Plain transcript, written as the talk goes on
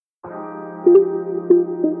Hej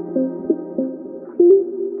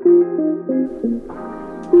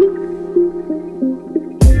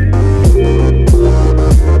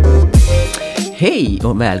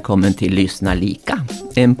och välkommen till Lyssna lika.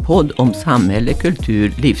 En podd om samhälle,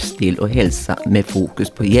 kultur, livsstil och hälsa med fokus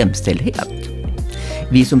på jämställdhet.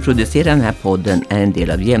 Vi som producerar den här podden är en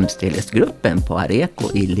del av jämställdhetsgruppen på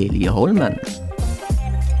Areko i Liljeholmen.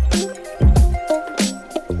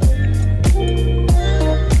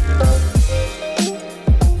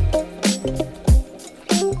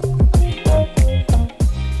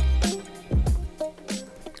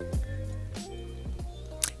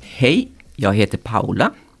 Hej, jag heter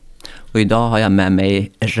Paula och idag har jag med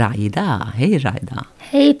mig Raida. Hej Raida.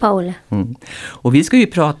 Hej Paula. Och vi ska ju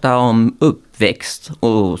prata om uppväxt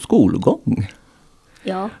och skolgång.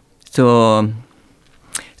 Ja. Så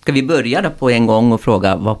ska vi börja då på en gång och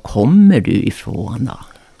fråga, var kommer du ifrån då?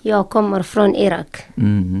 Jag kommer från Irak.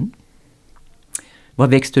 Var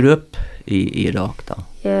växte du upp i Irak då?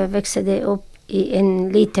 Jag växte upp i en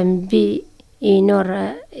liten by i norra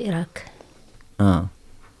Irak. Ja.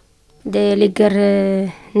 Det ligger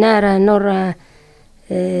nära norra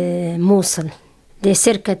Mosul. Det är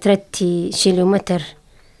cirka 30 kilometer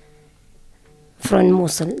från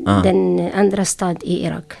Mosul, den andra stad i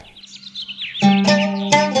Irak.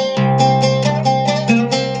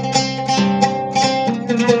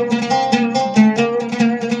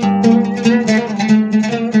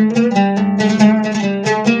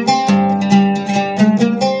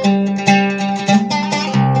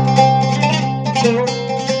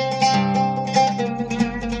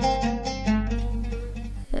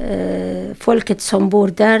 Folket som bor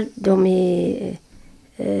där, de är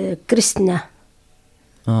kristna.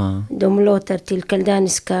 De låter till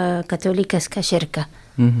kaldeiska katoliska kyrka.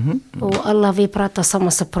 Och alla vi pratar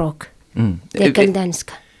samma språk. Det är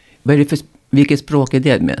kaldeiska. Vilket språk är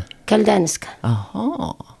det med? Kaldeiska.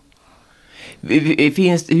 Aha.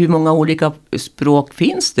 Hur många olika språk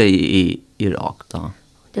finns det i Irak då?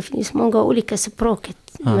 Det finns många olika språk.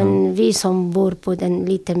 Men vi som bor på den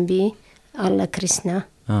liten by, alla kristna,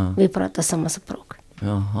 vi pratar samma språk.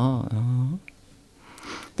 Jaha.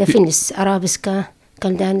 Det finns arabiska,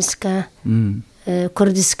 kaldeiska,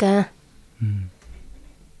 kurdiska.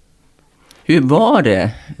 Hur var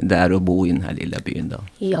det där att bo i den här lilla byn då?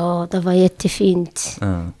 Ja, det var jättefint.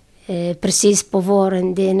 Precis på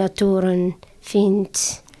våren, det är naturen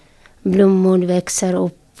fint. Blommor växer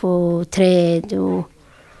upp på träd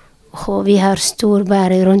och vi har stor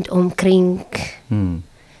berg runt omkring.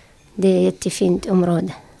 Det är ett jättefint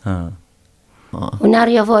område. Och när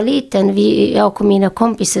jag var liten, jag och mina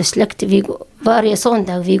kompisar släkt, varje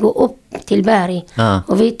söndag vi går upp till berg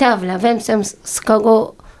och vi tävlar vem som ska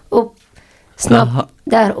gå upp snabbt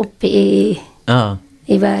där uppe i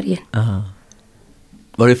bergen.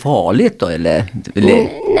 Var det farligt då eller?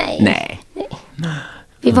 Nej.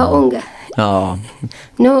 Vi var unga. Ja.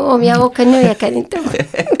 Nu om jag åker nu, jag kan inte.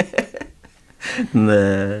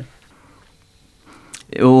 Nej.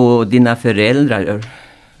 Och dina föräldrar,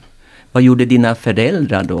 vad gjorde dina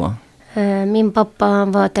föräldrar då? Min pappa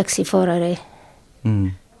var taxiförare.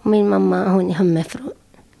 Min mamma, hon är hemifrån.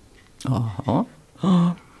 Jaha.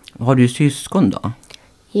 Har du syskon då?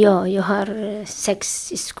 Ja, jag har 6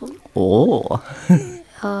 syskon.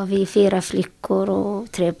 Ja, vi är 4 flickor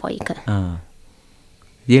och 3 pojkar.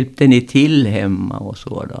 Hjälpte ni till hemma och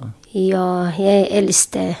så då? Ja, jag är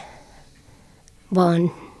äldste barn.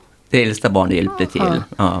 Det äldsta barnet hjälpte till?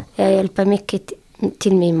 Ja. Jag hjälper mycket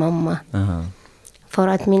till min mamma. För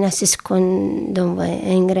att mina syskon, de var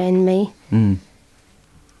yngre än mig.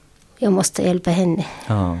 Jag måste hjälpa henne.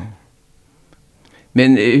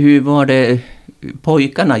 Men hur var det?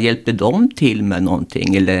 Pojkarna, hjälpte de till med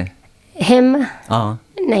någonting? Eller? Hemma? Ja.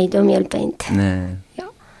 Nej, de hjälper inte. Nej. Ja.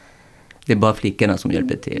 Det är bara flickorna som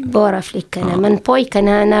hjälper till? Bara flickorna. Men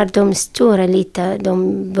pojkarna, när de är stora lite,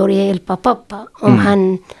 de börjar hjälpa pappa. Om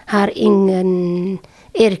han har ingen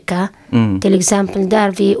yrke. Till exempel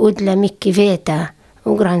där vi odlar mycket vete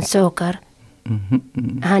och grönsaker.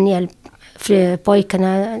 Han hjälper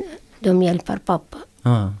pojkarna, de hjälper pappa.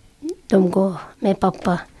 De går med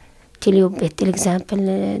pappa till jobbet till exempel.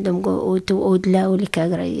 De går ut och odlar olika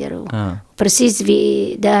grejer. Och precis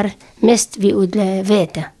där mest vi odlar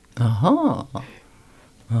vete. Aha.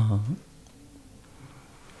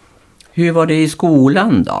 Hur var det i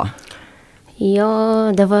skolan då?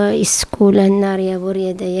 Ja, det var i skolan när jag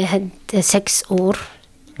började. Jag hade 6 år.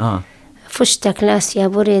 Första klass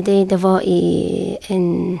jag började i, det var i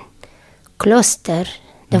en kloster.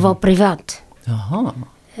 Det var privat. Jaha.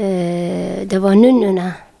 Det var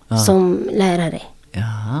nunnorna som lärare.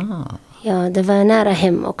 Jaha. Ja, det var nära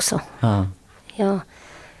hem också. Ja. Ja.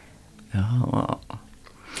 Ja.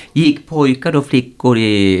 Gick pojkar och flickor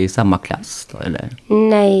i samma klass då, eller?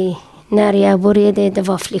 Nej, när jag började det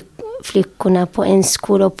var flickorna på en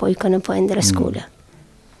skola och pojkarna på andra skola.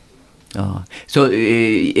 Ja. Så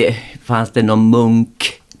fanns det någon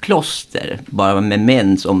munkkloster bara med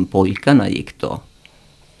män som pojkarna gick då?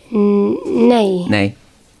 Nej. Nej.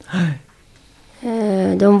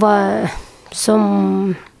 De var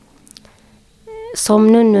som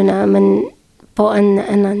nunnorna, men på en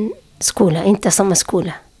annan skola, inte samma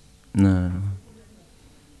skola. Nej.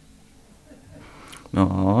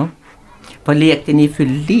 Ja. Vad lekte ni för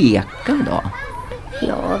lekar då?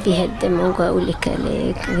 Ja, vi hade många olika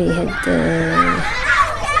lek. Vi hade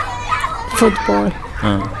fotboll.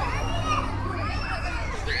 Ja.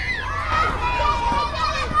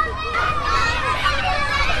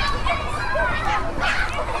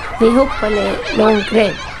 Vi hoppade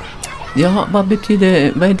långrep. Ja, vad är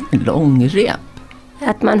det långrep?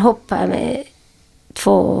 Att man hoppar med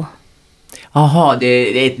 2. Jaha, det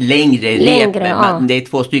är ett längre rep. Ja. Det är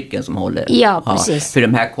 2 stycken som håller. Ja, precis. För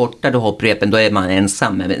de här korta hopprepen, då är man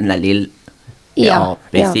ensam med den där lilla... Ja,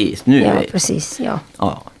 precis. Ja, Nu ja precis. Ja.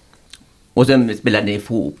 Ja. Och sen spelar ni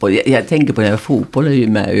fotboll. Jag tänker på det här, fotboll är ju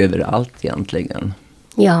med överallt egentligen.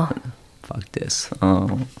 Ja. Faktiskt. Ja.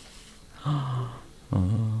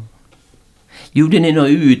 Gjorde ni några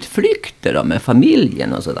utflykter då med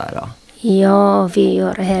familjen och sådär då? Ja, vi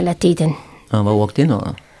gör det hela tiden. Ja, vad åkte ni då?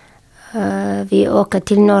 Vi åker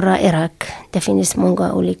till norra Irak. Det finns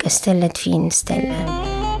många olika ställen, fina ställen.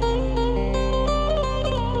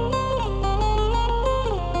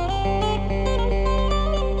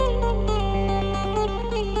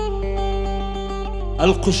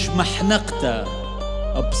 Alqosh محنقته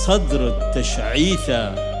بصدر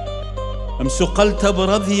التشعيثة امسقلت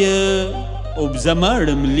برضية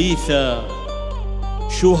وبزمار مليثة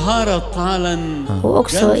شهارة طالا. Och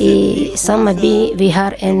också i samma by vi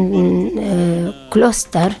har en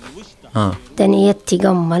kloster. Den är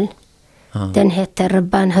jättegammal. Den heter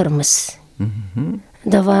Rabban Hormizdklostret.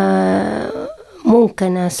 Det var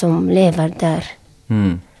munkarna som lever där.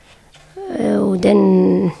 Och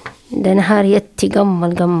den här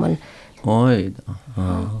jättegammal. Oj då.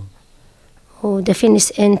 Ja. Och det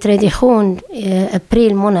finns en tradition i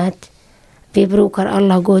april månad. Vi brukar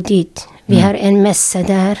alla gå dit. Vi har en mässa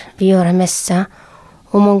där. Vi gör en mässa.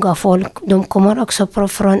 Och många folk, de kommer också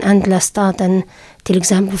från andra staden. Till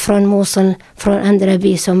exempel från Mosul, från andra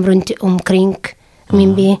by som runt omkring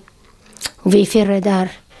min by. Och vi firar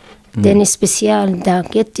där. Det är en speciell dag,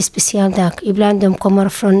 jättespeciell dag. Ibland de kommer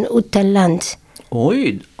från utomland.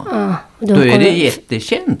 Oj då. Ja, Då är det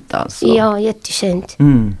jättekänt alltså. Ja, jättekänt.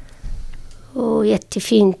 Och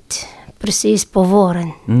jättefint. Precis på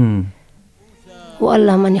våren. Och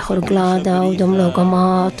alla människor är glada och de lagar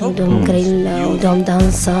mat och de grillar och de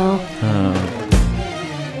dansar.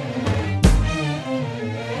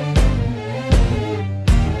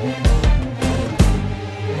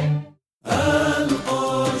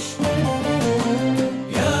 Alqosh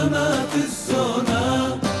Ya Matha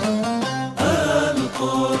D'zona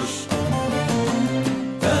Alqosh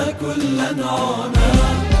كل عنا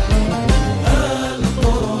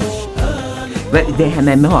Det här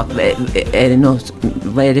med mat,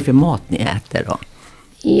 vad är det för mat ni äter då?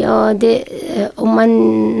 Ja,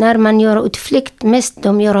 när man gör utflykt mest,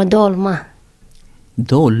 de gör dolma.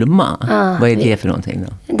 Dolma? Ja, vad är det för någonting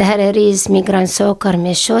då? Det här är ris med grönsaker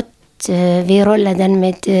med kött. Vi rullar den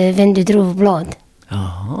med vändedruvblad.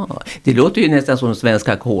 Jaha, det låter ju nästan som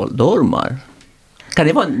svenska kåldolmar. Kan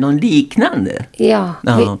det vara någon liknande? Ja,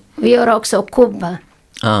 vi gör också kubba.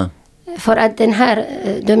 Ja. För att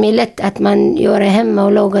de är lätt att man gör hemma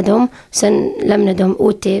och lagar dem. Sen lämnar de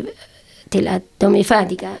ute till att de är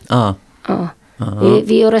färdiga. Ja. Ja.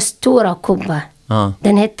 Vi gör stora kubba. Ja.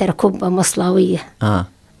 Den heter kubba maslawiya. Ja.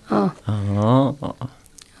 Ja. Ja.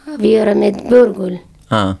 Vi gör med burgul.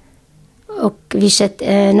 Ja. Och vi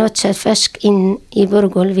sätter färsk in i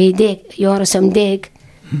burgul. Vi gör som deg.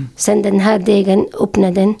 Sen den här degen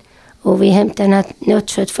öppnar den. Och vi hämtar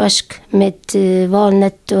nötköttfärsk med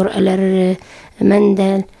valnötter eller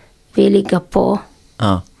mandel. Vi ligger på.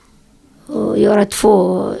 Ja. Och gör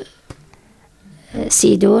 2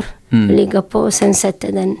 sidor. Ligger på. Sen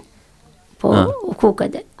sätter den på och kokar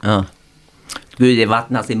den. Ja. Gud, det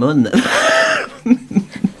vattnas i munnen.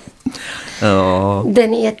 Ja.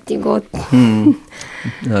 Den är jättegod.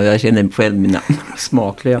 Ja, jag känner själv mina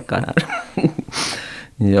smaklökar här.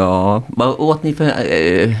 Ja, vad åt ni för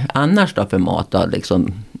annars då för mat då,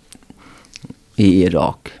 liksom i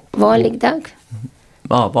Irak? Vanlig dag.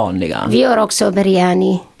 Ja, vanliga. Vi gör också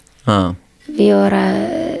biryani. Ja. Vi gör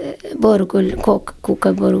burgul,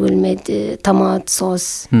 koka burgul med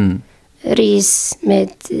tomatsås. ris med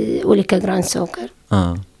olika grönsaker.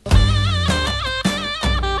 Ja.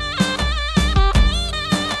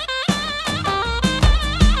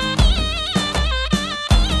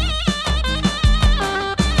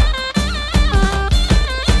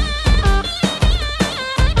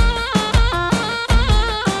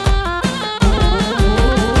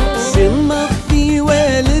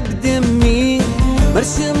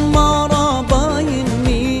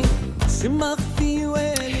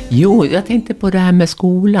 Jo, jag tänkte på det här med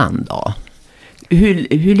skolan då.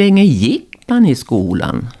 Hur länge gick man i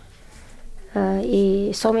skolan?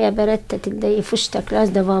 Som jag berättade till dig, i första klass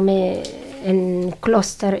det var med en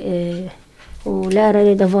kloster och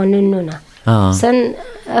lärare, det var nunnorna. Ja. Sen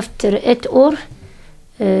efter 1 år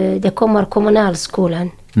det kommer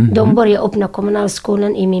kommunalskolan. De börjar öppna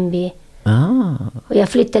kommunalskolan i min by. Och jag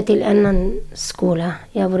flyttade till en annan skola.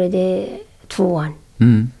 Jag började 2:an.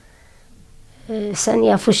 Sen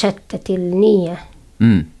jag fortsatte till 9.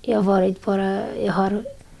 Jag har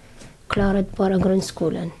klarat bara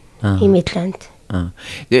grundskolan i mitt land.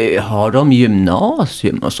 Har de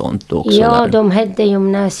gymnasium och sånt också? Ja, där? de hade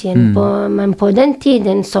gymnasium. Men på den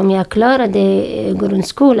tiden som jag klarade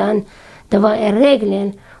grundskolan, det var en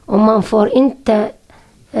regel om man får inte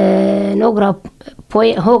några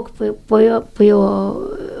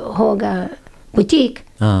höga betyg.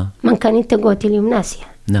 Man kan inte gå till gymnasiet.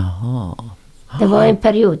 Jaha. Det var en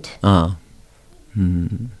period.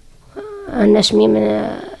 Annars mina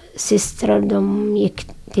systrar, de gick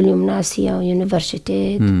till gymnasiet och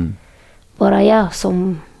universitet. Bara jag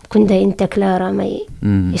som kunde inte klara mig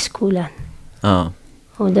i skolan.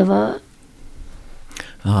 Och det var...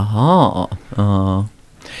 Jaha.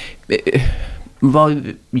 Vad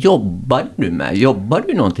jobbar du med? Jobbar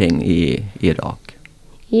du någonting i Irak?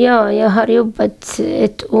 Ja, jag har jobbat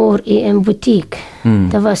 1 år i en butik.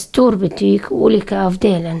 Det var stor butik, olika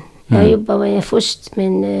avdelningar. Jag jobbade först med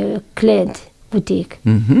en klädbutik.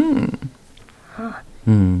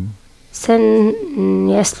 Sen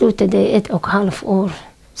jag slutade 1,5 år.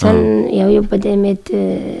 Sen jag jobbade med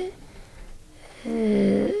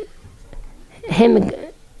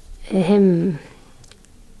hemgrejer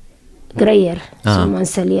som man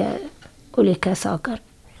säljer olika saker.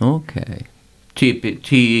 Okej. Typ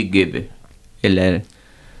tyg eller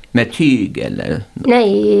med tyg eller?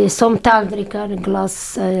 Nej, som tallrikar,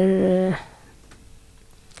 glas,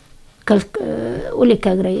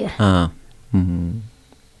 olika grejer.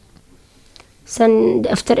 Sen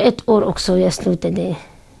efter 1 år också jag slutade.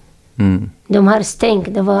 De har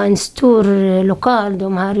stängt, det var en stor lokal,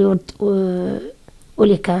 de har gjort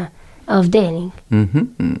olika avdelningar.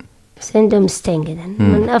 Sen de stängde den.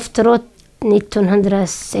 Men efteråt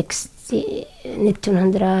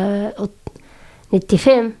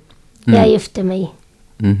 1995 jag gifte mig.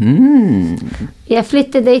 Jag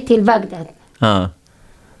flyttade till Bagdad.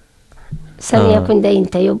 Sen jag kunde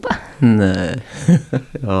inte jobba. Nej.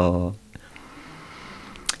 Ja.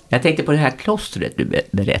 Jag tänkte på det här klostret du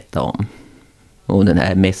berättade om. Och den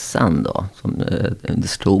här mässan då. Som det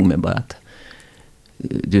slog mig bara att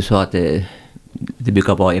du sa att det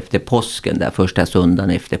brukar vara efter påsken, där första söndagen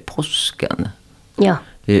efter påsken. Ja.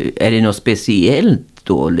 Är det något speciellt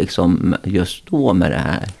då liksom just då med det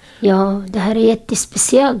här? Ja, det här är en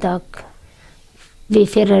jättespeciell dag. Vi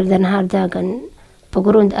firar den här dagen på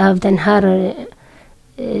grund av den här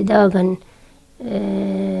dagen.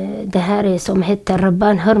 Det här är som heter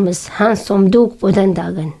Rabban Hormizdklostret, han som dog på den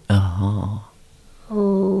dagen. Aha.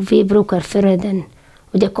 Och vi brukar fira den.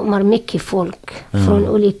 Och det kommer mycket folk från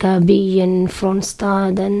olika byen, från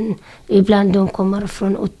staden. Ibland de kommer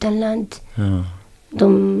från utomland.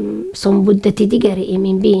 De som bodde tidigare i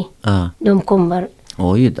min by, de kommer.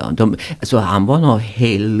 Oj då. Så han var någon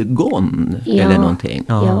helgon eller någonting?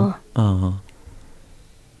 Ja.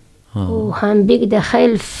 Och han byggde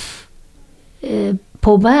själv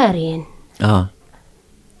på bergen.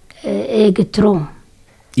 Eget rum.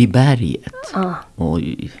 I berget? Ja.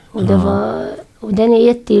 Oj. Och det var... Och den är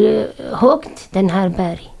jättehögt, den här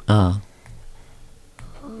berg.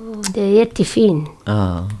 Och det är jättefin.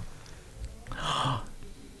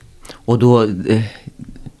 Och då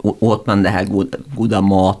åt man det här goda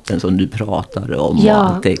maten som du pratade om. Och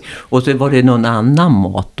allting. Och så var det någon annan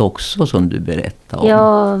mat också som du berättade om.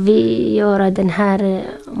 Ja, vi gör den här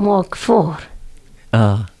magfår.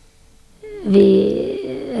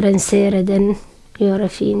 Vi renserar den, gör det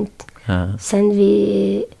fint. Sen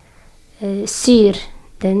vi syr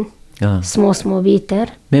den, små bitar.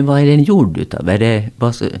 Men vad är den gjord utav?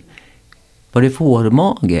 Var det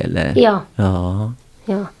fårmage eller? Ja.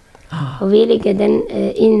 Och vi lägger den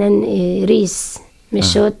innan i ris med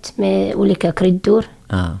kött med olika kryddor.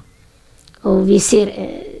 Och vi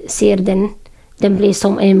ser den blir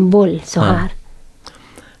som en boll så här.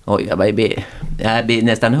 Oj, jag blir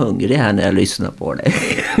nästan hungrig här när jag lyssnar på det.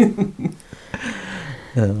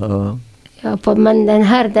 Ja, men den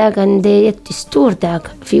här dagen, det är en jättestor dag.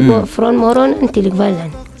 Vi går från morgonen till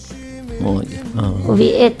kvällen. Oj, Och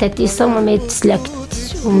vi äter tillsammans med släkt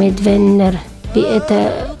och med vänner. Vi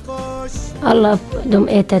äter, alla de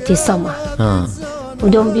äter tillsammans.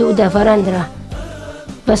 Och de bjuder varandra.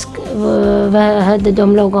 Vad hade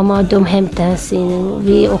de lagat mat, de hämtar sin.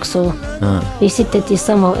 Vi också. Vi sitter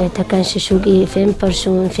tillsammans och äter kanske 25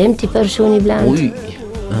 personer, 50 personer ibland. Oj.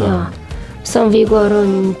 Ja. Som vi går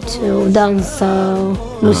runt och dansar,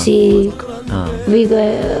 musik. Vi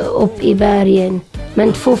går upp i bergen.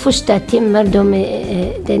 Men 2 första timmar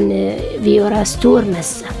vi gör stor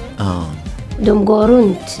mässa. De går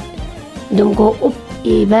runt. De går upp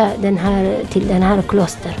i till den här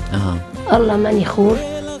kloster. Alla människor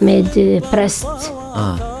med präst.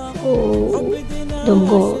 Och de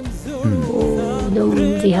går. Och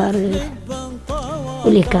vi har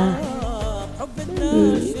olika...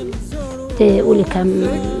 det är olika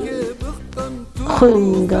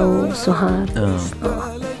sjunga och så här.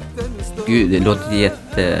 Gud, det låter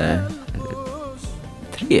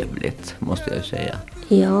jättetrevligt, måste jag säga.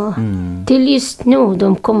 Ja, till just nu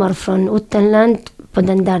de kommer från utanland på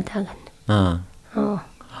den där dagen. Ja.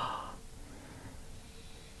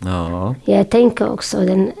 Jag tänker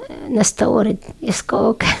också nästa år jag ska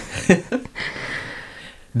åka.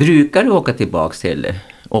 Brukar du åka tillbaka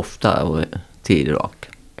ofta till Irak?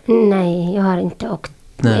 Nej, jag har inte åkt.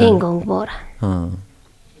 En gång bara.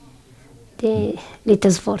 Det är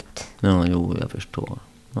lite svårt. Ja, jo, jag förstår.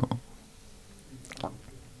 Ja.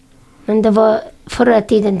 Men det var förra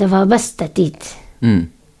tiden, det var bästa tid.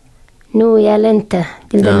 Nu gäller inte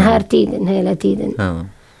till den här tiden hela tiden.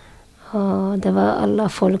 Och det var alla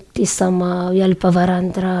folk tillsammans och hjälpa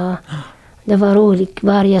varandra. Det var roligt.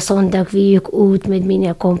 Varje söndag vi gick ut med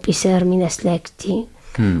mina kompisar, mina släktingar.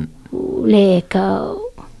 Och leka.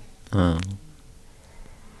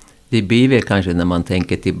 Det blir väl kanske när man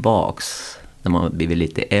tänker tillbaks, när man blir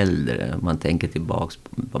lite äldre, man tänker tillbaks på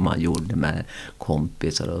vad man gjorde med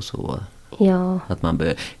kompisar och så. Ja. Att man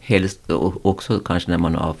helst också kanske när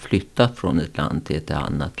man har flyttat från ett land till ett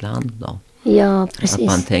annat land då. Ja, precis. Att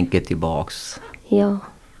man tänker tillbaks. Ja.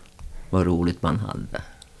 Vad roligt man hade.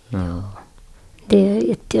 Ja. Det är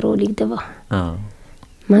jätteroligt det var. Ja.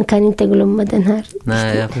 Man kan inte glömma den här.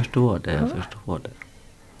 Nej, jag förstår det.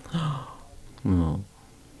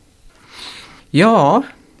 Ja.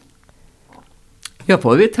 Jag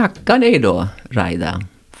får väl tacka dig då, Raida,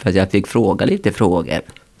 för att jag fick fråga lite frågor.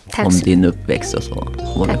 Tack om så. din uppväxt och så.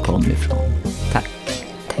 Var det kom ifrån. Tack.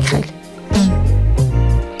 Tack själv.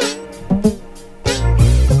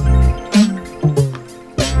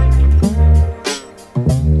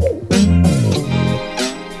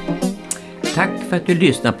 Tack för att du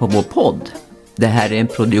lyssnar på vår podd. Det här är en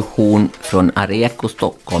produktion från Areko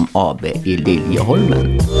Stockholm AB i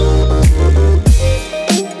Liljeholmen.